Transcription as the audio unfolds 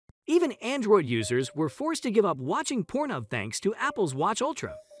Even Android users were forced to give up watching Pornhub thanks to Apple's Watch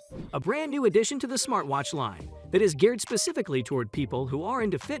Ultra, a brand new addition to the smartwatch line that is geared specifically toward people who are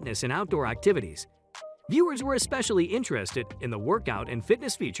into fitness and outdoor activities. Viewers were especially interested in the workout and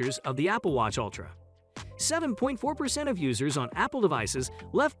fitness features of the Apple Watch Ultra. 7.4% of users on Apple devices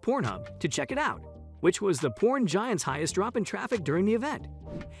left Pornhub to check it out, which was the porn giant's highest drop in traffic during the event.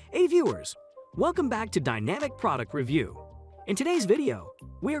 Hey viewers, welcome back to Dynamic Product Review. In today's video,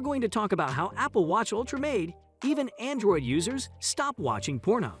 we are going to talk about how Apple Watch Ultra made even Android users stop watching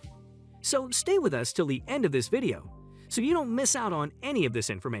Pornhub. So stay with us till the end of this video, so you don't miss out on any of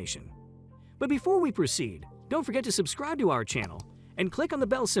this information. But before we proceed, don't forget to subscribe to our channel and click on the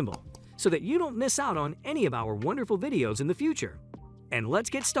bell symbol so that you don't miss out on any of our wonderful videos in the future. And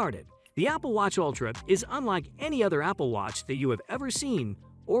let's get started. The Apple Watch Ultra is unlike any other Apple Watch that you have ever seen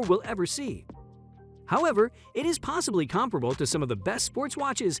or will ever see. However, it is possibly comparable to some of the best sports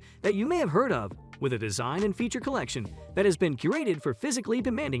watches that you may have heard of, with a design and feature collection that has been curated for physically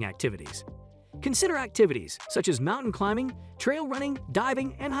demanding activities. Consider activities such as mountain climbing, trail running,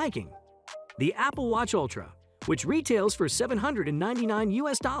 diving, and hiking. The Apple Watch Ultra, which retails for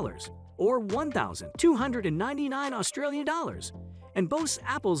 $799 or 1,299 Australian dollars, and boasts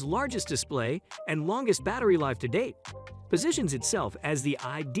Apple's largest display and longest battery life to date, positions itself as the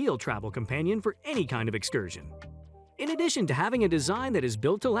ideal travel companion for any kind of excursion. In addition to having a design that is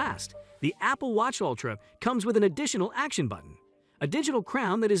built to last, the Apple Watch Ultra comes with an additional action button, a digital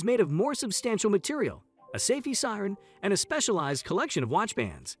crown that is made of more substantial material, a safety siren, and a specialized collection of watch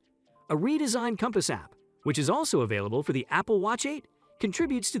bands. A redesigned compass app, which is also available for the Apple Watch 8,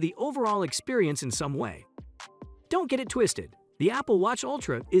 contributes to the overall experience in some way. Don't get it twisted, the Apple Watch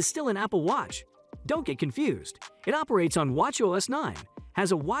Ultra is still an Apple Watch. Don't get confused. It operates on watchOS 9,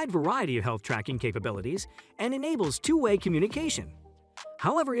 has a wide variety of health tracking capabilities, and enables two-way communication.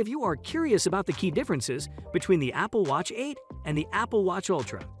 However, if you are curious about the key differences between the Apple Watch 8 and the Apple Watch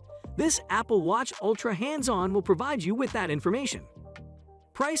Ultra, this Apple Watch Ultra hands-on will provide you with that information.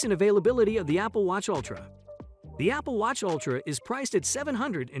 Price and availability of the Apple Watch Ultra. The Apple Watch Ultra is priced at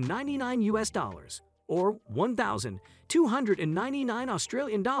 $799 or 1,299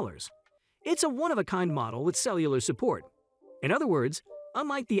 Australian dollars. It's a one-of-a-kind model with cellular support. In other words,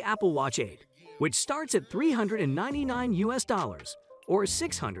 unlike the Apple Watch 8, which starts at $399 or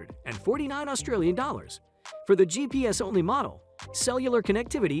 649 Australian dollars. For the GPS-only model, cellular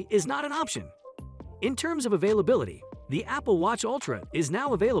connectivity is not an option. In terms of availability, the Apple Watch Ultra is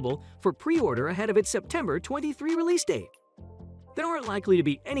now available for pre-order ahead of its September 23 release date. There aren't likely to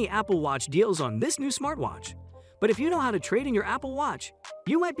be any Apple Watch deals on this new smartwatch, but if you know how to trade in your Apple Watch,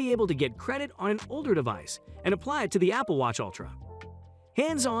 you might be able to get credit on an older device and apply it to the Apple Watch Ultra.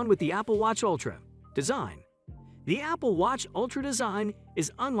 Hands-on with the Apple Watch Ultra. Design. The Apple Watch Ultra design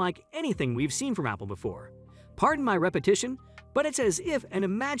is unlike anything we've seen from Apple before. Pardon my repetition, but it's as if an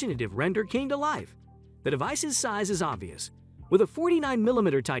imaginative render came to life. The device's size is obvious, with a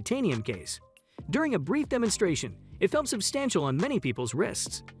 49mm titanium case. During a brief demonstration, it felt substantial on many people's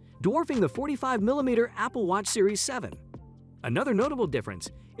wrists, dwarfing the 45mm Apple Watch Series 7. Another notable difference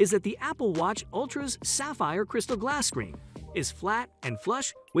is that the Apple Watch Ultra's sapphire crystal glass screen is flat and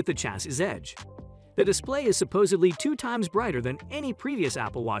flush with the chassis edge. The display is supposedly 2 times brighter than any previous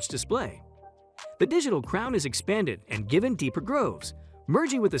Apple Watch display. The digital crown is expanded and given deeper grooves,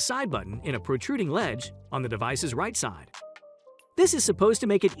 merging with the side button in a protruding ledge on the device's right side. This is supposed to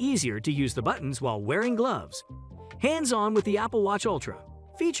make it easier to use the buttons while wearing gloves. Hands-on with the Apple Watch Ultra.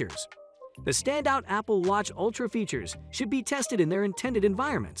 Features. The standout Apple Watch Ultra features should be tested in their intended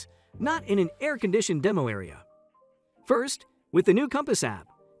environments, not in an air-conditioned demo area. First, with the new Compass app,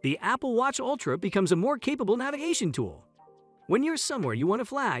 the Apple Watch Ultra becomes a more capable navigation tool. When you're somewhere you want to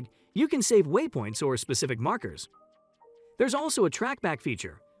flag, you can save waypoints or specific markers. There's also a trackback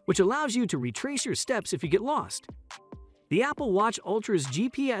feature, which allows you to retrace your steps if you get lost. The Apple Watch Ultra's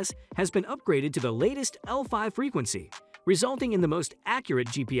GPS has been upgraded to the latest L5 frequency, resulting in the most accurate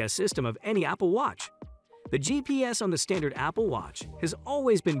GPS system of any Apple Watch. The GPS on the standard Apple Watch has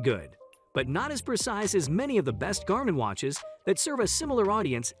always been good, but not as precise as many of the best Garmin watches that serve a similar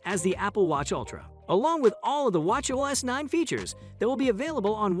audience as the Apple Watch Ultra, along with all of the watchOS 9 features that will be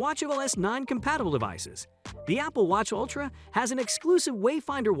available on watchOS 9 compatible devices. The Apple Watch Ultra has an exclusive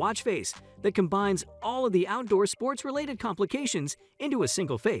Wayfinder watch face that combines all of the outdoor sports-related complications into a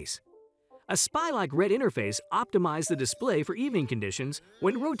single face. A spy-like red interface optimized the display for evening conditions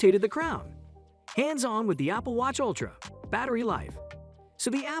when rotated the crown. Hands-on with the Apple Watch Ultra. Battery life. So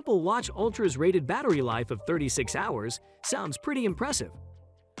the Apple Watch Ultra's rated battery life of 36 hours sounds pretty impressive.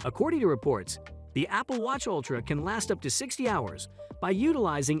 According to reports, The Apple Watch Ultra can last up to 60 hours by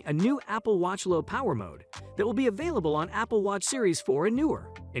utilizing a new Apple Watch Low Power mode that will be available on Apple Watch Series 4 and newer,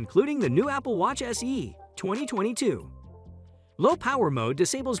 including the new Apple Watch SE 2022. Low Power mode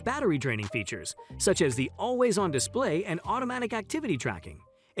disables battery draining features such as the always-on display and automatic activity tracking,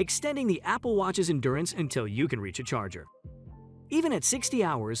 extending the Apple Watch's endurance until you can reach a charger. Even at 60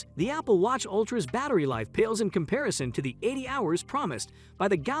 hours, the Apple Watch Ultra's battery life pales in comparison to the 80 hours promised by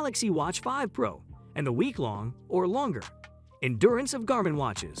the Galaxy Watch 5 Pro and the week-long or longer endurance of Garmin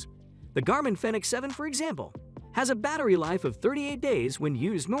watches. The Garmin Fenix 7, for example, has a battery life of 38 days when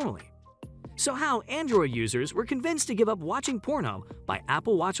used normally. So how Android users were convinced to give up watching Pornhub by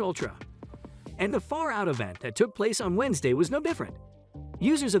Apple Watch Ultra. And the Far Out event that took place on Wednesday was no different.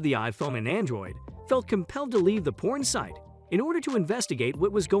 Users of the iPhone and Android felt compelled to leave the porn site in order to investigate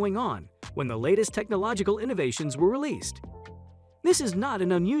what was going on when the latest technological innovations were released. This is not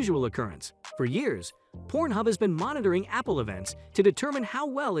an unusual occurrence. For years, Pornhub has been monitoring Apple events to determine how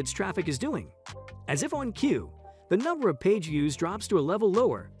well its traffic is doing. As if on cue, the number of page views drops to a level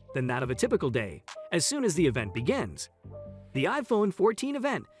lower than that of a typical day as soon as the event begins. The iPhone 14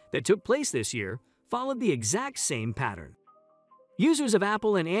 event that took place this year followed the exact same pattern. Users of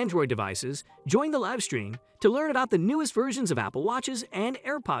Apple and Android devices joined the live stream to learn about the newest versions of Apple Watches and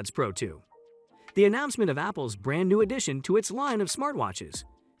AirPods Pro 2. The announcement of Apple's brand new addition to its line of smartwatches,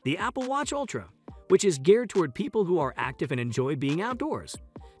 the Apple Watch Ultra, which is geared toward people who are active and enjoy being outdoors,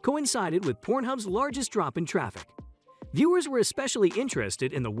 coincided with Pornhub's largest drop in traffic. Viewers were especially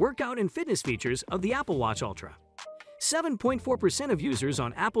interested in the workout and fitness features of the Apple Watch Ultra. 7.4% of users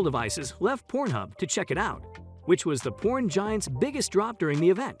on Apple devices left Pornhub to check it out, which was the porn giant's biggest drop during the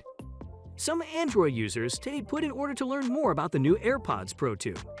event. Some Android users stayed put in order to learn more about the new AirPods Pro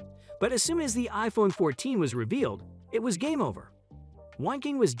 2. But as soon as the iPhone 14 was revealed, it was game over.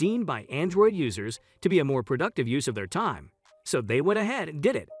 Wanking was deemed by Android users to be a more productive use of their time, so they went ahead and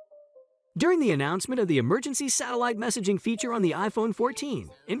did it. During the announcement of the emergency satellite messaging feature on the iPhone 14,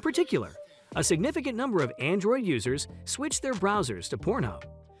 in particular, a significant number of Android users switched their browsers to Pornhub,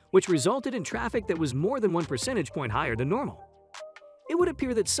 which resulted in traffic that was more than 1 percentage point higher than normal. It would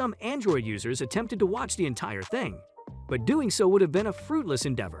appear that some Android users attempted to watch the entire thing, but doing so would have been a fruitless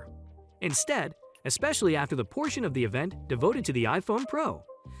endeavor. Instead, especially after the portion of the event devoted to the iPhone Pro,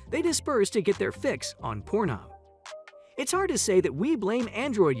 they dispersed to get their fix on Pornhub. It's hard to say that we blame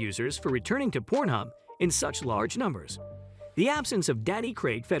Android users for returning to Pornhub in such large numbers. The absence of Daddy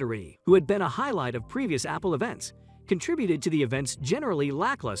Craig Federighi, who had been a highlight of previous Apple events, contributed to the event's generally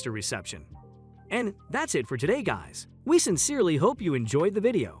lackluster reception. And that's it for today, guys. We sincerely hope you enjoyed the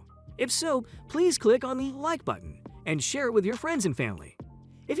video. If so, please click on the like button and share it with your friends and family.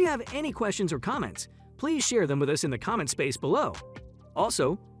 If you have any questions or comments, please share them with us in the comment space below.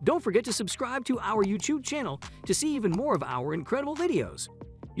 Also, don't forget to subscribe to our YouTube channel to see even more of our incredible videos.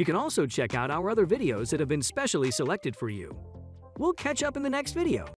 You can also check out our other videos that have been specially selected for you. We'll catch up in the next video.